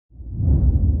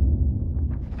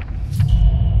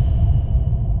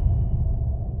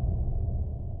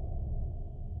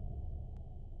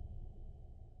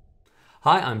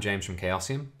Hi, I'm James from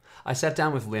Chaosium. I sat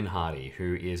down with Lynne Hardy,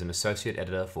 who is an associate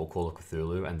editor for Call of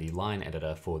Cthulhu and the line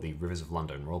editor for the Rivers of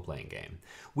London role-playing game.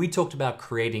 We talked about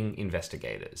creating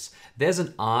investigators. There's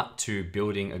an art to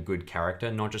building a good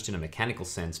character, not just in a mechanical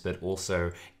sense, but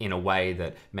also in a way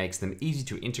that makes them easy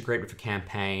to integrate with a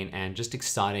campaign and just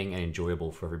exciting and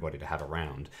enjoyable for everybody to have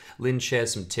around. Lynne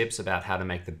shares some tips about how to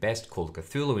make the best Call of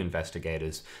Cthulhu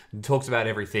investigators, talks about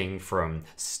everything from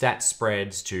stat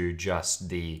spreads to just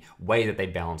the way that they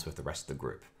balance with the rest of the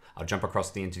group. I'll jump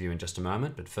across the interview in just a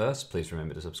moment, but first, please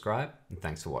remember to subscribe, and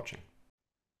thanks for watching.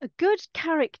 A good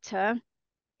character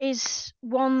is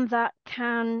one that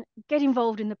can get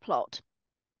involved in the plot,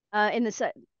 in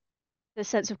the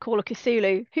sense of Call of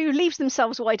Cthulhu, who leaves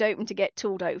themselves wide open to get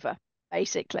tooled over,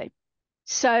 basically.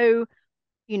 So,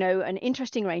 an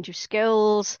interesting range of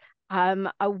skills,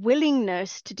 a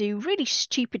willingness to do really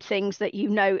stupid things that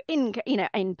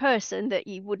in person that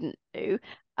you wouldn't do.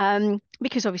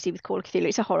 Because obviously with Call of Cthulhu,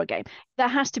 it's a horror game. There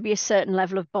has to be a certain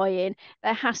level of buy-in.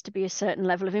 There has to be a certain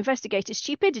level of investigator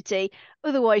stupidity.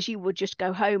 Otherwise, you would just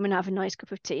go home and have a nice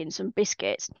cup of tea and some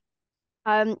biscuits.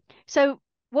 So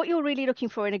what you're really looking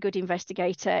for in a good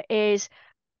investigator is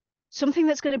something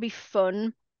that's going to be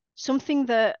fun,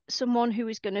 someone who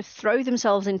is going to throw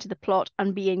themselves into the plot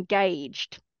and be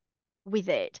engaged with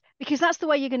it, because that's the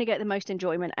way you're going to get the most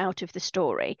enjoyment out of the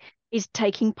story, is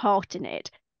taking part in it,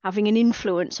 having an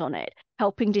influence on it,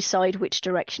 helping decide which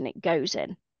direction it goes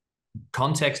in.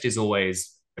 Context is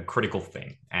always a critical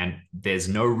thing, and there's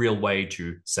no real way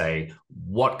to say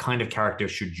what kind of character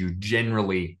should you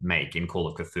generally make in Call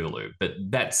of Cthulhu. But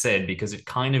that said, because it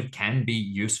kind of can be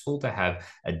useful to have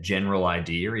a general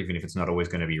idea, even if it's not always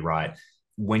going to be right,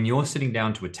 when you're sitting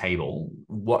down to a table,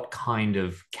 what kind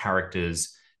of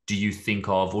characters do you think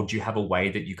of, or do you have a way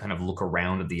that you kind of look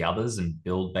around at the others and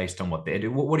build based on what they're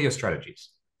doing? What are your strategies?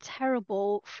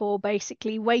 Terrible for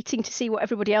basically waiting to see what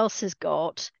everybody else has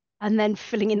got and then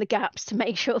filling in the gaps to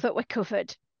make sure that we're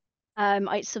covered.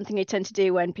 It's something I tend to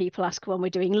do when people ask when we're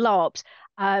doing LARPs,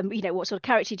 what sort of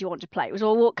character do you want to play? It was,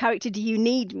 or what character do you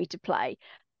need me to play?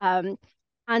 Um,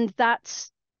 and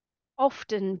that's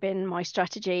often been my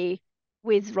strategy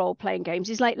with role-playing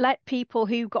games, is like let people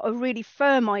who've got a really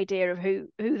firm idea of who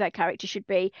their character should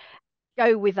be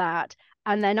go with that.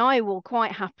 And then I will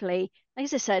quite happily,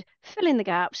 as I said, fill in the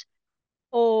gaps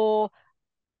or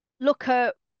look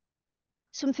at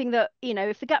something that,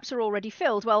 if the gaps are already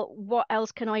filled, well, what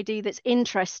else can I do that's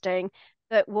interesting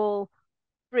that will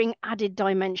bring added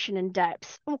dimension and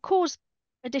depth or cause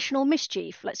additional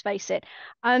mischief, let's face it.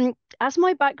 As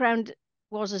my background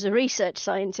was as a research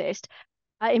scientist,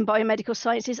 in biomedical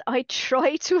sciences, I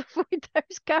try to avoid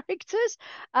those characters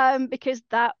because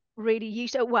that really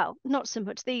used to, well, not so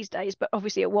much these days, but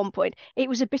obviously at one point, it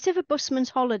was a bit of a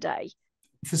busman's holiday.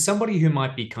 For somebody who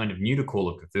might be kind of new to Call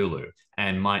of Cthulhu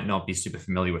and might not be super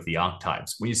familiar with the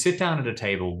archetypes, when you sit down at a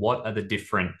table, what are the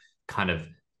different kind of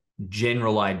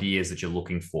general ideas that you're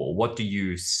looking for? What do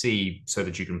you see so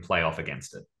that you can play off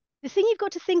against it? The thing you've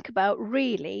got to think about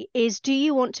really is, do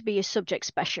you want to be a subject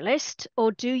specialist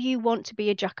or do you want to be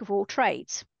a jack of all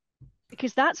trades?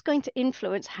 Because that's going to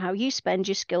influence how you spend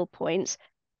your skill points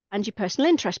and your personal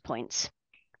interest points.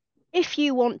 If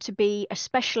you want to be a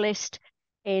specialist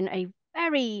in a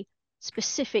very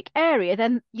specific area,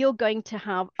 then you're going to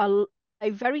have a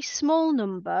very small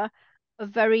number of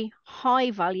very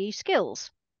high value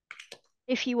skills.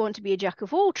 If you want to be a jack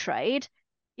of all trade,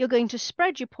 you're going to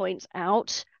spread your points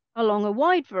out along a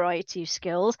wide variety of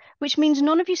skills, which means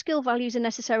none of your skill values are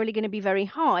necessarily going to be very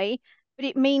high, but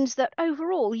it means that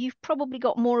overall you've probably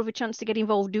got more of a chance to get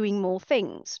involved doing more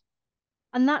things.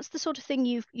 And that's the sort of thing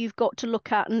you've got to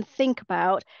look at and think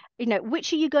about,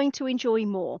 which are you going to enjoy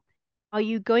more? Are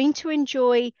you going to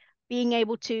enjoy being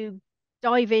able to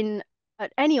dive in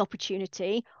at any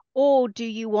opportunity, or do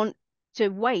you want to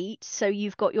wait so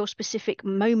you've got your specific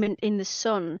moment in the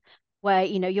sun where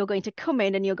you're going to come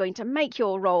in and you're going to make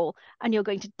your role and you're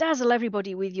going to dazzle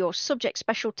everybody with your subject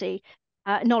specialty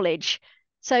knowledge?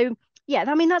 So yeah,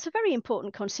 I mean that's a very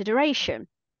important consideration.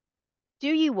 Do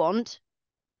you want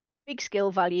big skill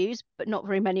values, but not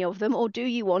very many of them? Or do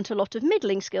you want a lot of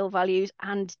middling skill values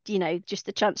and, just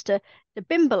the chance to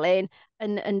bimble in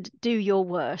and do your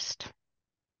worst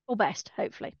or best,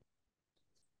 hopefully?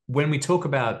 When we talk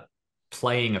about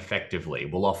playing effectively,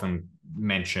 we'll often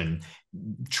mention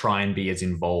try and be as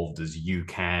involved as you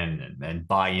can and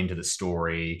buy into the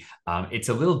story. It's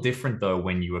a little different though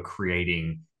when you are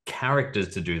creating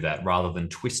characters to do that rather than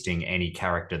twisting any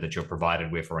character that you're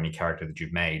provided with or any character that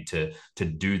you've made to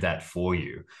do that for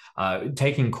you.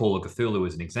 Taking Call of Cthulhu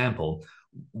as an example,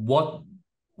 what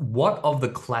What of the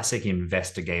classic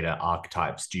investigator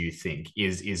archetypes do you think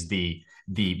is the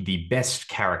best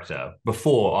character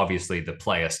before obviously the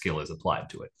player skill is applied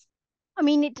to it? I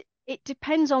mean, it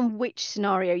depends on which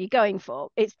scenario you're going for.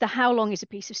 It's the how long is a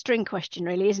piece of string question,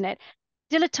 really, isn't it?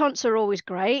 Dilettantes are always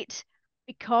great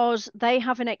because they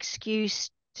have an excuse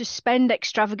to spend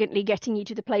extravagantly getting you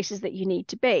to the places that you need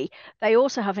to be. They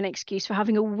also have an excuse for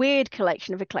having a weird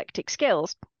collection of eclectic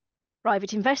skills.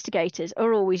 Private investigators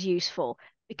are always useful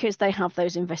because they have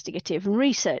those investigative and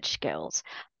research skills.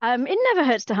 It never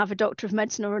hurts to have a doctor of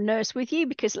medicine or a nurse with you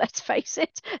because let's face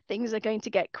it, things are going to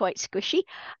get quite squishy.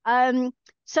 Um,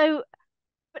 so,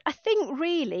 but I think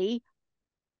really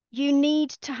you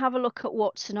need to have a look at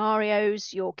what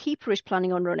scenarios your keeper is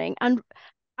planning on running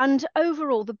and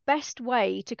overall, the best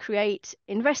way to create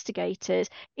investigators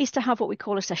is to have what we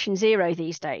call a session zero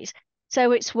these days.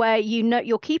 So it's where you know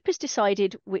your keeper's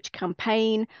decided which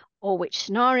campaign or which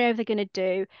scenario they're going to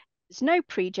do. There's no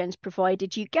pre-gens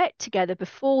provided. You get together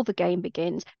before the game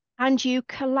begins and you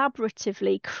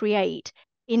collaboratively create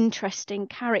interesting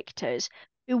characters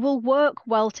who will work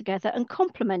well together and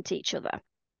complement each other.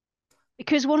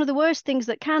 Because one of the worst things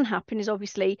that can happen is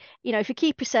obviously, if a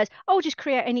keeper says, "Oh, just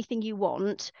create anything you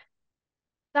want,"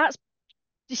 that's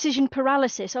decision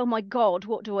paralysis. Oh my God,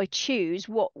 what do I choose?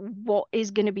 What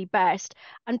is going to be best?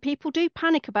 And people do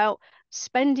panic about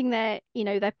spending their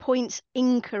points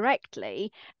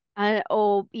incorrectly,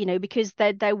 or because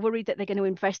they're worried that they're going to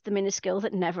invest them in a skill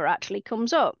that never actually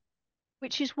comes up.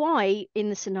 Which is why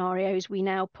in the scenarios we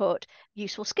now put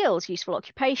useful skills, useful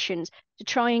occupations to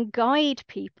try and guide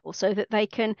people so that they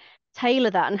can tailor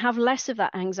that and have less of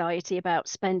that anxiety about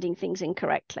spending things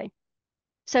incorrectly.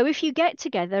 So if you get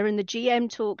together and the GM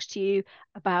talks to you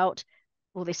about,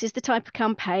 well, this is the type of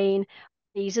campaign,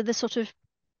 these are the sort of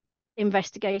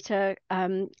investigator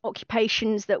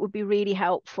occupations that would be really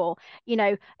helpful.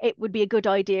 It would be a good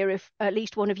idea if at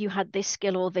least one of you had this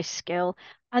skill or this skill,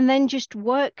 and then just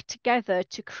work together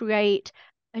to create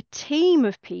a team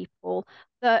of people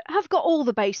that have got all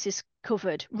the bases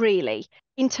covered, really,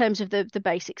 in terms of the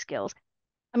basic skills.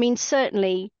 I mean,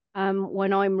 certainly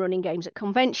when I'm running games at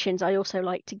conventions, I also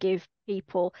like to give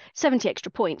people 70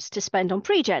 extra points to spend on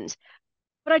pre-gens,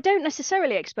 but I don't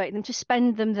necessarily expect them to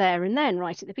spend them there and then,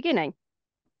 right at the beginning.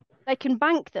 They can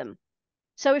bank them.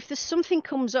 So if there's something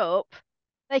comes up,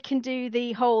 they can do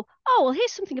the whole, "Oh, well,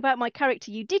 here's something about my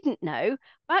character you didn't know.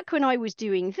 Back when I was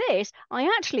doing this, I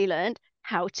actually learned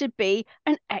how to be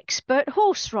an expert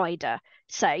horse rider,"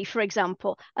 say, for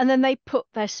example. And then they put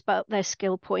their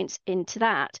skill points into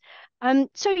that.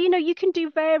 So you can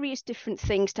do various different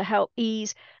things to help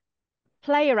ease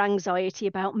player anxiety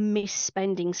about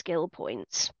misspending skill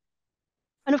points.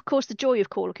 And of course, the joy of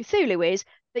Call of Cthulhu is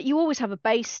that you always have a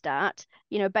base stat,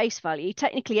 base value.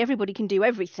 Technically, everybody can do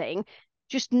everything,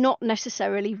 just not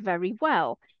necessarily very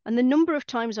well. And the number of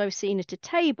times I've seen at a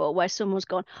table where someone's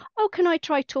gone, "Oh, can I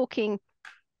try talking,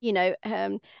 you know,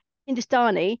 um,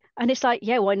 Hindustani?" And it's like,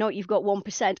 "Yeah, why not? You've got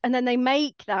 1%." And then they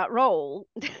make that roll,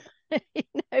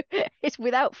 it's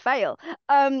without fail.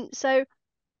 So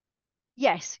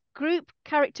yes, group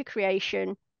character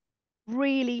creation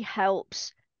really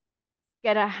helps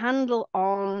get a handle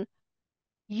on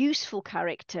useful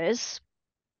characters.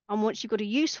 And once you've got a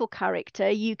useful character,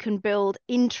 you can build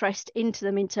interest into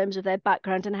them in terms of their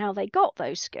background and how they got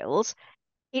those skills.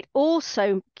 It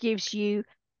also gives you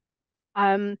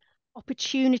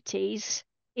opportunities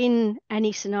in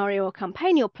any scenario or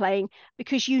campaign you're playing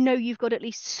because you've got at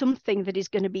least something that is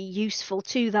going to be useful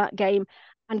to that game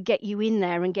and get you in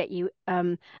there and get you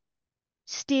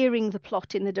steering the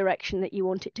plot in the direction that you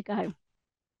want it to go.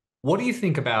 What do you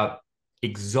think about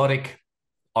exotic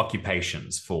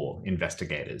occupations for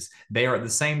investigators? They are at the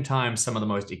same time some of the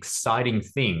most exciting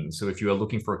things. So if you are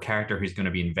looking for a character who's going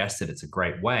to be invested, it's a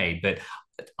great way. But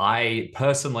I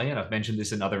personally, and I've mentioned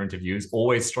this in other interviews,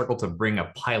 always struggle to bring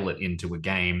a pilot into a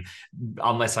game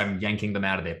unless I'm yanking them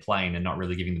out of their plane and not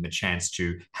really giving them a chance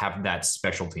to have that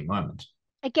specialty moment.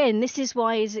 Again, this is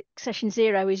why session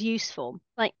zero is useful.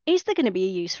 Like, is there going to be a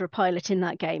use for a pilot in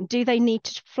that game? Do they need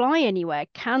to fly anywhere?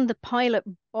 Can the pilot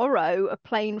borrow a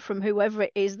plane from whoever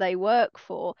it is they work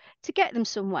for to get them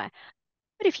somewhere?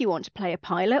 But if you want to play a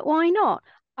pilot, why not?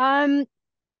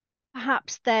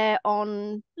 Perhaps they're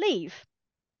on leave.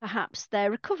 Perhaps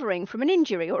they're recovering from an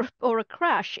injury or a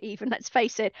crash, even. Let's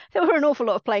face it, there were an awful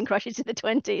lot of plane crashes in the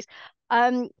 20s.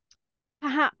 Um,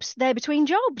 Perhaps they're between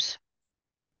jobs.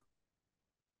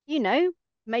 you know,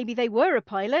 maybe they were a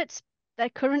pilot, they're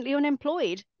currently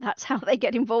unemployed. That's how they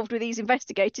get involved with these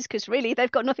investigators because really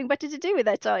they've got nothing better to do with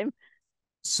their time.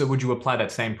 So would you apply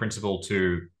that same principle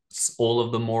to all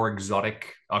of the more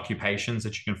exotic occupations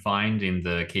that you can find in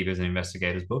the Keepers and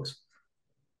Investigators books?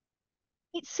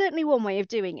 It's certainly one way of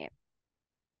doing it.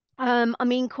 I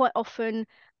mean, quite often,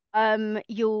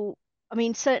 you'll, I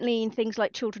mean, certainly in things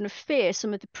like Children of Fear,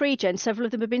 some of the pre-gen, several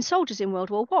of them have been soldiers in World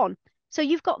War One. So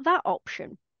you've got that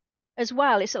option as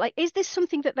well. It's like, is this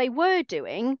something that they were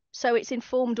doing? So it's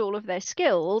informed all of their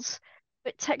skills,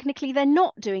 but technically they're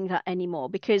not doing that anymore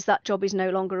because that job is no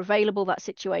longer available, that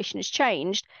situation has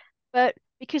changed. But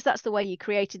because that's the way you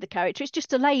created the character, it's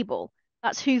just a label.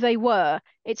 That's who they were.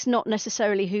 It's not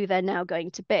necessarily who they're now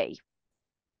going to be.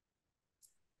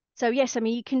 So yes, I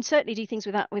mean you can certainly do things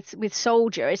with that with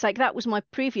soldier. It's like that was my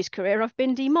previous career. I've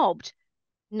been demobbed.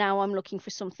 Now I'm looking for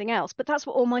something else. But that's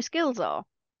what all my skills are.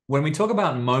 When we talk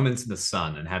about moments in the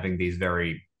sun and having these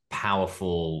very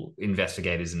powerful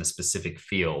investigators in a specific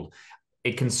field,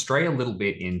 it can stray a little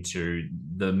bit into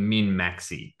the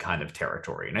min-maxy kind of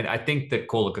territory. And I think that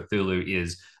Call of Cthulhu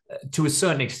is, to a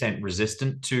certain extent,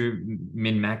 resistant to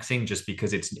min-maxing just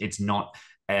because it's not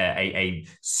a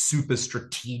super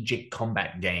strategic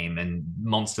combat game and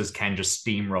monsters can just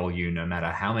steamroll you no matter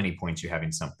how many points you have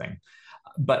in something.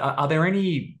 But are there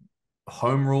any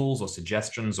home rules or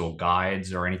suggestions or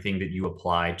guides or anything that you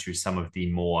apply to some of the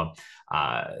more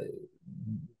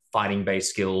fighting based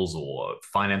skills or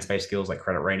finance based skills like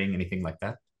credit rating, anything like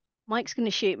that? Mike's going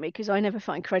to shoot me because I never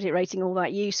find credit rating all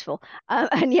that useful.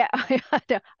 And yeah,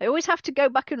 I always have to go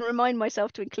back and remind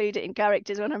myself to include it in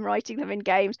characters when I'm writing them in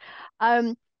games.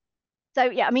 Um, so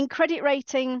yeah, I mean, credit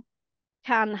rating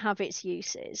can have its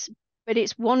uses, but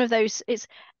it's one of those,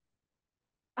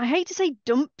 I hate to say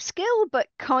dump skill, but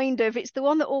kind of, it's the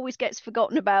one that always gets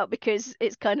forgotten about because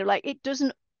it's kind of like it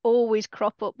doesn't always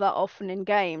crop up that often in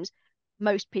games.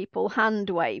 Most people hand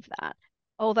wave that,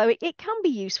 although it can be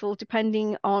useful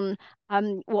depending on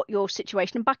what your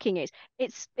situation and backing is.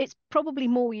 It's probably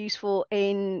more useful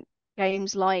in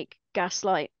games like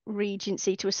Gaslight,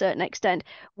 Regency to a certain extent,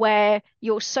 where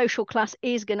your social class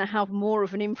is going to have more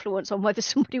of an influence on whether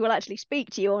somebody will actually speak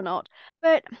to you or not.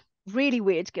 But really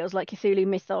weird skills like Cthulhu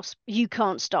Mythos, you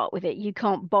can't start with it. You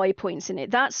can't buy points in it.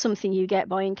 That's something you get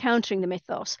by encountering the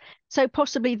mythos. So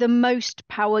possibly the most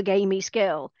power gamey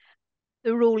skill,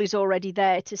 the rule is already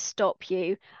there to stop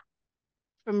you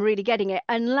from really getting it,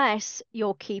 unless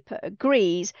your keeper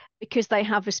agrees, because they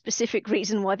have a specific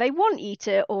reason why they want you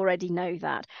to already know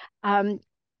that.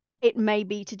 It may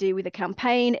be to do with a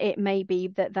campaign. It may be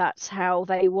that that's how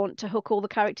they want to hook all the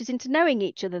characters into knowing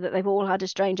each other, that they've all had a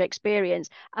strange experience,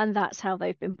 and that's how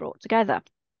they've been brought together.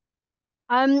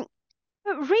 Um,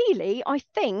 but really, I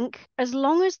think as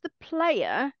long as the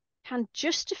player can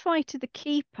justify to the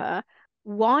keeper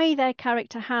why their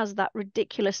character has that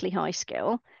ridiculously high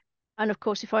skill, and of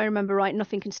course, if I remember right,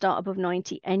 nothing can start above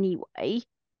 90 anyway.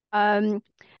 Um,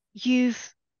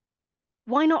 you've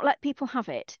Why not let people have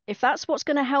it? If that's what's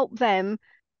going to help them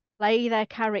play their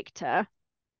character,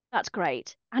 that's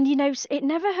great. And it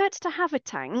never hurts to have a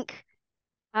tank.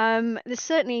 There's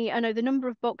certainly, I know the number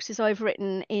of boxes I've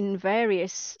written in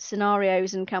various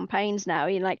scenarios and campaigns now,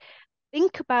 like,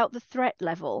 think about the threat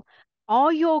level.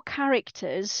 Are your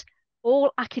characters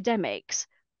all academics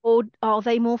or are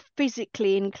they more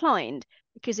physically inclined?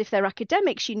 Because if they're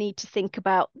academics, you need to think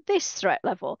about this threat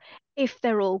level. If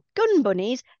they're all gun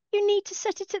bunnies, you need to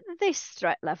set it at this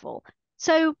threat level.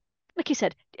 So, like you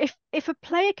said, if a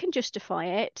player can justify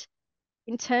it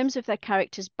in terms of their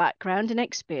character's background and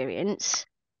experience,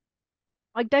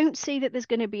 I don't see that there's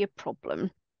going to be a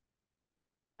problem.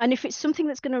 And if it's something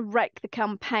that's going to wreck the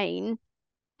campaign,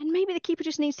 then maybe the keeper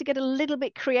just needs to get a little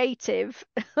bit creative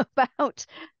about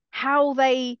how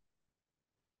they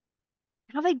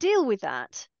how they deal with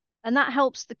that. And that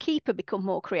helps the keeper become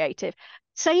more creative.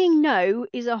 Saying no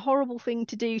is a horrible thing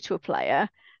to do to a player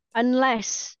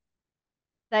unless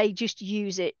they just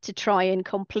use it to try and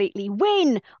completely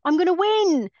win. I'm going to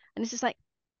win. And it's just like,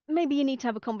 maybe you need to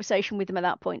have a conversation with them at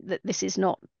that point that this is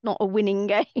not a winning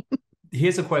game.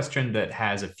 Here's a question that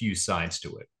has a few sides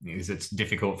to it, because it's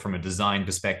difficult from a design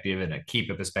perspective and a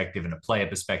keeper perspective and a player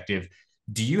perspective.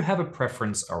 Do you have a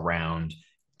preference around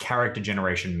character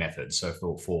generation methods? So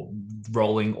for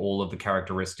rolling all of the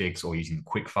characteristics or using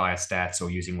quickfire stats or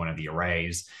using one of the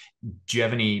arrays, do you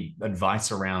have any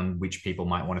advice around which people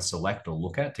might want to select or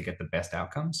look at to get the best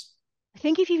outcomes? I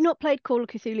think if you've not played Call of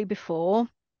Cthulhu before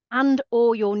and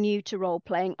or you're new to role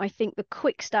playing, I think the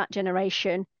quick stat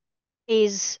generation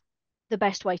is the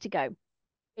best way to go.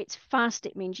 It's fast,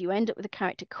 it means you end up with a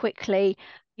character quickly.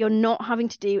 You're not having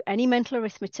to do any mental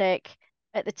arithmetic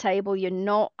at the table. You're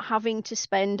not having to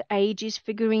spend ages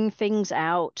figuring things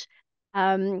out.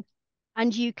 And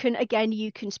you can, again,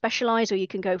 you can specialize or you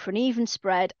can go for an even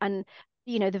spread. And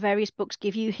the various books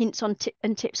give you hints on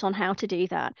and tips on how to do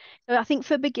that. So I think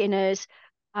for beginners,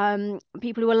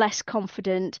 people who are less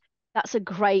confident, that's a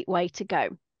great way to go.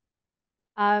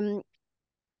 Um,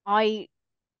 I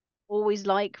always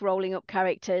like rolling up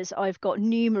characters. I've got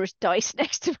numerous dice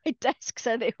next to my desk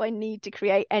so that if I need to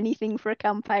create anything for a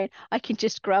campaign, I can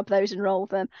just grab those and roll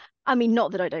them. I mean,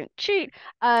 not that I don't cheat.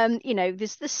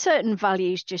 There's certain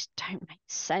values just don't make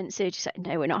sense. You just say,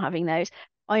 no, we're not having those.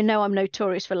 I know I'm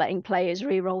notorious for letting players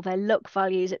re-roll their luck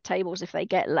values at tables if they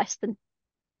get less than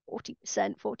 40%,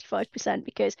 45%,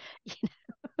 because you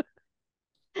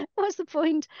know, what's the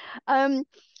point?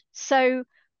 So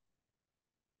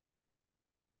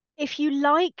if you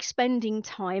like spending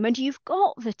time and you've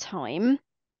got the time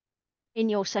in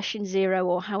your session zero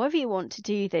or however you want to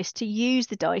do this to use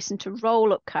the dice and to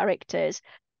roll up characters,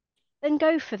 then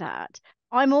go for that.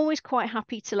 I'm always quite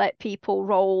happy to let people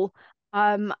roll,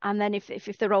 and then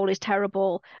if the roll is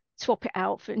terrible, swap it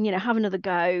out for, have another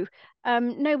go.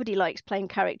 Nobody likes playing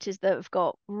characters that have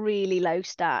got really low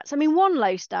stats. I mean, one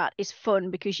low stat is fun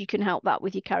because you can help that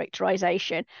with your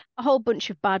characterization. A whole bunch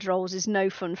of bad rolls is no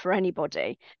fun for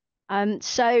anybody.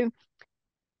 So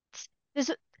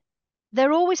there's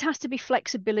there always has to be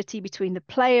flexibility between the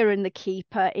player and the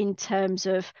keeper in terms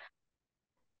of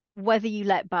whether you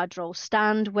let bad rolls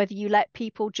stand, whether you let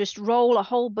people just roll a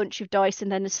whole bunch of dice and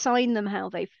then assign them how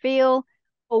they feel,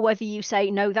 or whether you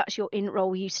say, no, that's your int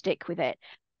roll, you stick with it.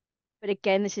 But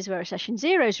again, this is where a session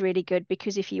zero is really good,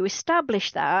 because if you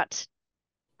establish that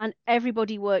and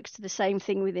everybody works to the same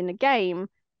thing within a game,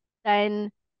 then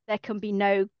there can be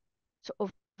no sort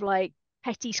of like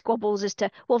petty squabbles as to,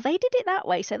 well, they did it that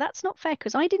way, so that's not fair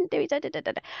because I didn't do it. Da, da, da,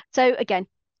 da, da. So again,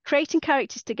 creating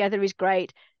characters together is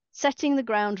great. Setting the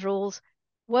ground rules,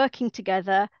 working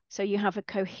together so you have a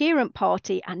coherent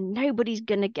party and nobody's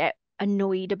going to get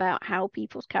annoyed about how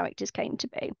people's characters came to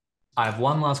be. I have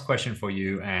one last question for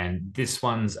you, and this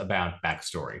one's about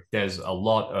backstory. There's a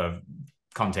lot of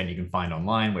content you can find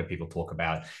online where people talk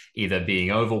about either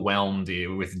being overwhelmed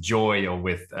with joy or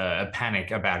with a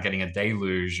panic about getting a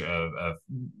deluge of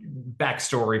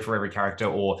backstory for every character,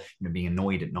 or being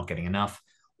annoyed at not getting enough.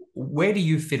 Where do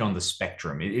you fit on the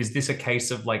spectrum? Is this a case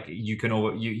of like you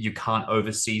can't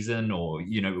over season, or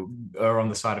are on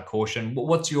the side of caution?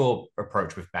 What's your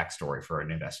approach with backstory for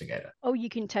an investigator? Oh, you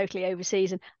can totally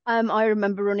overseason. I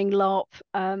remember running LARP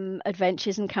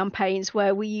adventures and campaigns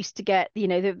where we used to get,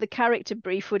 the character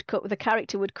brief the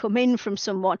character would come in from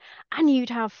someone, and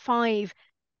you'd have 5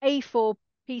 A4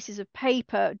 pieces of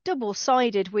paper,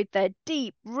 double-sided, with their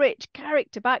deep, rich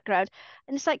character background.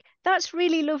 And it's like, that's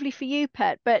really lovely for you,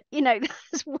 pet, but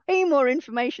there's way more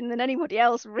information than anybody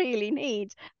else really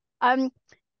needs. Um,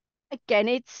 Again,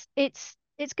 it's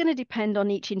going to depend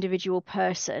on each individual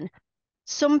person.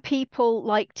 Some people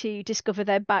like to discover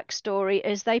their backstory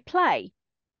as they play.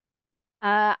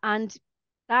 And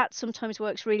that sometimes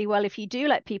works really well if you do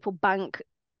let people bank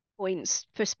points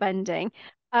for spending,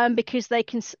 because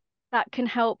that can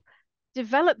help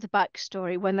develop the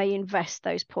backstory when they invest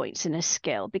those points in a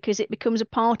skill, because it becomes a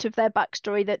part of their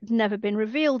backstory that's never been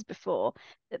revealed before,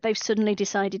 that they've suddenly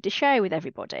decided to share with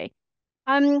everybody.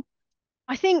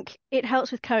 I think it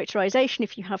helps with characterization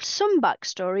if you have some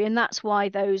backstory, and that's why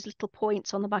those little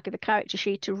points on the back of the character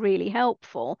sheet are really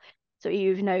helpful. So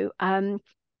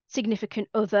significant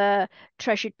other,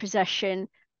 treasured possession,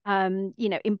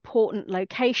 important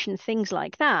location, things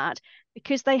like that,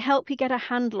 because they help you get a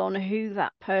handle on who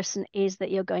that person is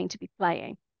that you're going to be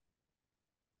playing.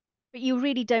 But you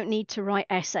really don't need to write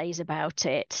essays about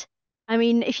it. I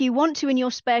mean, if you want to in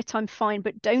your spare time, fine,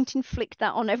 but don't inflict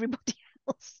that on everybody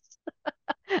else.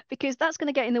 Because that's going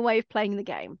to get in the way of playing the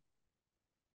game.